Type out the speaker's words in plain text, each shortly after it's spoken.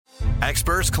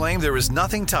Experts claim there is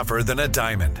nothing tougher than a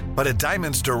diamond. But at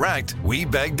Diamonds Direct, we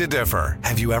beg to differ.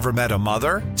 Have you ever met a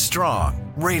mother?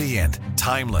 Strong, radiant,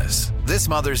 timeless. This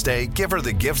Mother's Day, give her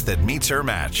the gift that meets her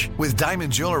match. With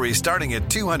diamond jewelry starting at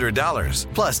 $200.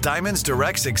 Plus Diamonds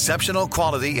Direct's exceptional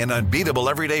quality and unbeatable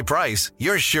everyday price,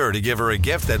 you're sure to give her a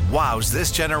gift that wows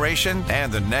this generation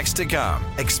and the next to come.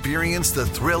 Experience the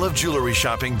thrill of jewelry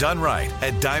shopping done right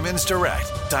at Diamonds Direct.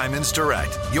 Diamonds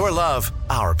Direct. Your love,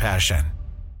 our passion.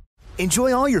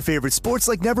 Enjoy all your favorite sports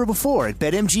like never before at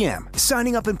BetMGM.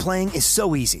 Signing up and playing is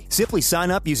so easy. Simply sign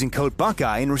up using code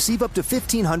Buckeye and receive up to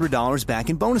 $1,500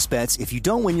 back in bonus bets if you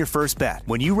don't win your first bet.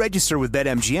 When you register with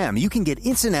BetMGM, you can get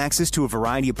instant access to a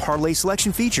variety of parlay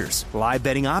selection features, live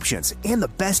betting options, and the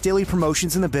best daily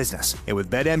promotions in the business. And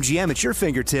with BetMGM at your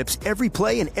fingertips, every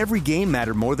play and every game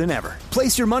matter more than ever.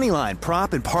 Place your moneyline,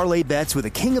 prop, and parlay bets with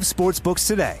the king of sportsbooks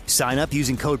today. Sign up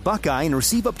using code Buckeye and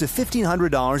receive up to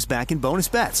 $1,500 back in bonus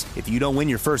bets if you don't win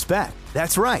your first bet.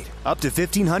 That's right, up to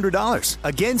 $1,500.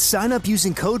 Again, sign up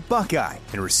using code Buckeye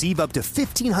and receive up to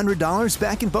 $1,500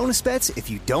 back in bonus bets if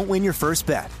you don't win your first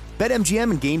bet.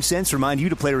 BetMGM and GameSense remind you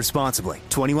to play responsibly.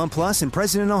 21 plus and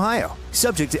present in Ohio.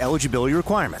 Subject to eligibility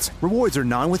requirements. Rewards are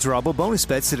non-withdrawable bonus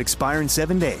bets that expire in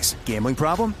 7 days. Gambling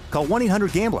problem? Call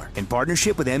 1-800-GAMBLER in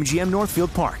partnership with MGM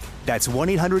Northfield Park. That's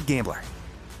 1-800-GAMBLER.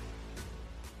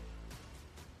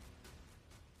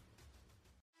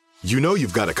 You know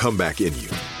you've got a comeback in you.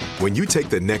 When you take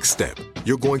the next step,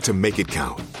 you're going to make it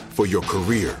count. For your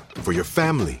career, for your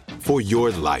family, for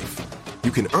your life. You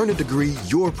can earn a degree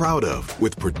you're proud of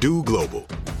with Purdue Global.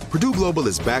 Purdue Global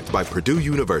is backed by Purdue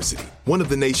University, one of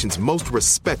the nation's most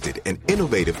respected and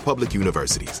innovative public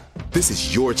universities. This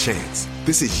is your chance.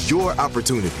 This is your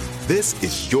opportunity. This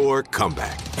is your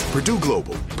comeback. Purdue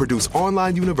Global, Purdue's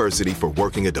online university for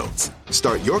working adults.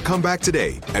 Start your comeback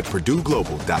today at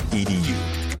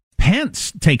purdueglobal.edu.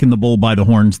 Pence taking the bull by the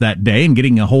horns that day and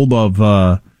getting a hold of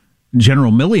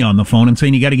General Milley on the phone and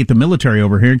saying you got to get the military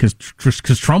over here because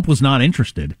Trump was not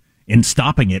interested in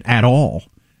stopping it at all.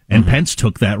 And Pence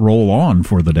took that role on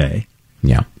for the day.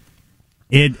 Yeah.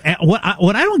 What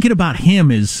I don't get about him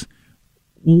is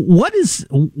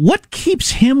what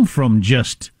keeps him from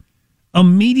just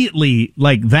immediately,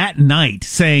 like that night,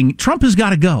 saying Trump has got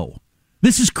to go.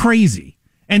 This is crazy,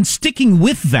 and sticking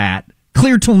with that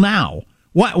clear till now.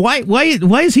 Why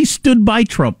has he stood by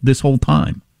Trump this whole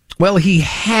time? Well, he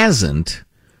hasn't.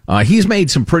 He's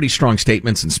made some pretty strong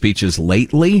statements and speeches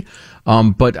lately,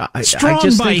 but I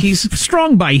just think he's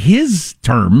strong by his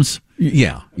terms.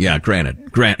 Yeah, granted,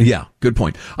 yeah, good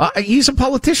point. He's a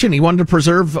politician. He wanted to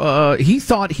preserve, he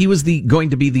thought he was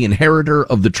going to be the inheritor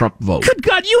of the Trump vote. Good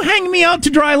God, you hang me out to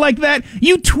dry like that?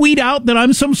 You tweet out that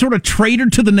I'm some sort of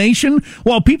traitor to the nation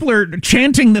while people are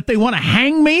chanting that they want to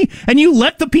hang me, and you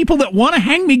let the people that want to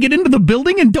hang me get into the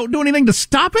building and don't do anything to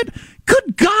stop it?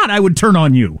 Good God, I would turn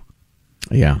on you.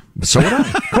 Yeah, so would I,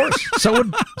 of course. So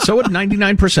would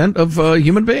 99% of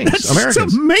human beings, That's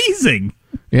Americans. Amazing.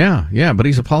 Yeah, but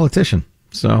he's a politician.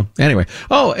 So anyway,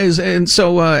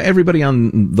 everybody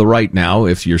on the right now,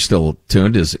 if you're still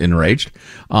tuned, is enraged.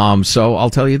 So I'll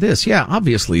tell you this. Yeah,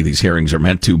 obviously these hearings are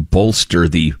meant to bolster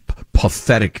the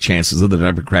pathetic chances of the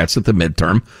Democrats at the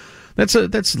midterm. That's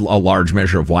a large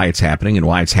measure of why it's happening and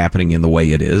why it's happening in the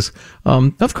way it is.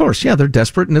 Of course, yeah, they're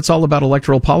desperate, and it's all about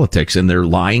electoral politics, and they're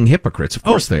lying hypocrites. Of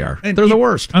course they are. They're the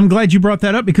worst. I'm glad you brought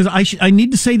that up because I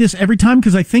need to say this every time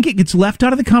because I think it gets left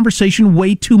out of the conversation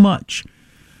way too much.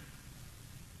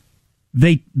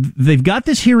 They've got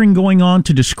this hearing going on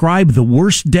to describe the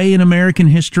worst day in American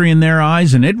history in their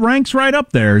eyes, and it ranks right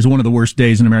up there as one of the worst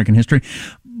days in American history.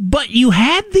 But you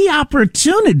had the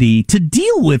opportunity to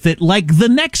deal with it like the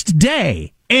next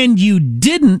day, and you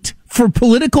didn't for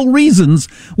political reasons,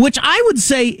 which I would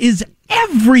say is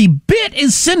every bit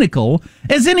as cynical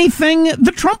as anything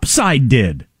the Trump side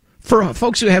did. For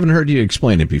folks who haven't heard you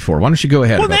explain it before, why don't you go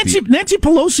ahead? Well, Nancy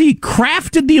Pelosi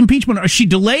crafted the impeachment. She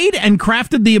delayed and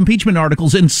crafted the impeachment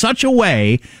articles in such a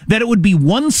way that it would be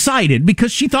one-sided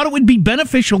because she thought it would be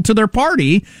beneficial to their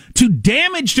party to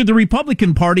damage to the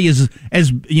Republican Party as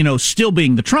you know, still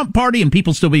being the Trump party and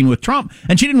people still being with Trump.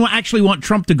 And she didn't actually want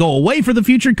Trump to go away for the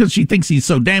future because she thinks he's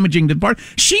so damaging to the party.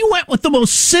 She went with the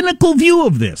most cynical view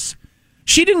of this.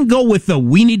 She didn't go with the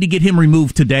we need to get him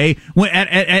removed today,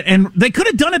 and they could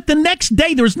have done it the next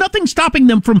day. There was nothing stopping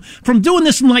them from doing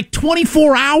this in like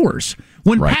 24 hours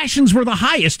when passions were the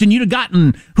highest, and you'd have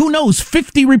gotten, who knows,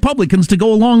 50 Republicans to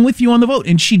go along with you on the vote.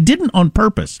 And she didn't on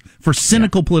purpose for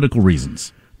cynical political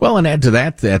reasons. Well, and add to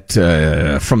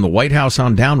that from the White House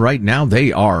on down right now,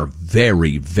 they are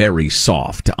very, very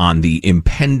soft on the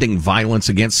impending violence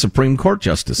against Supreme Court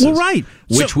justices. Well, right.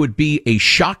 Which would be a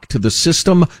shock to the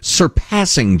system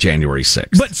surpassing January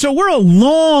 6th. But so we're a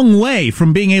long way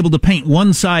from being able to paint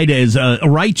one side as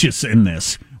righteous in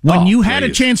this. When you had a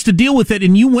chance to deal with it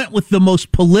and you went with the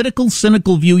most political,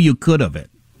 cynical view you could of it.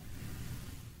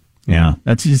 Yeah,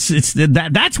 that's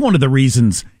one of the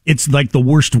reasons it's like the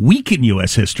worst week in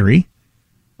U.S. history.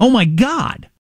 Oh, my God.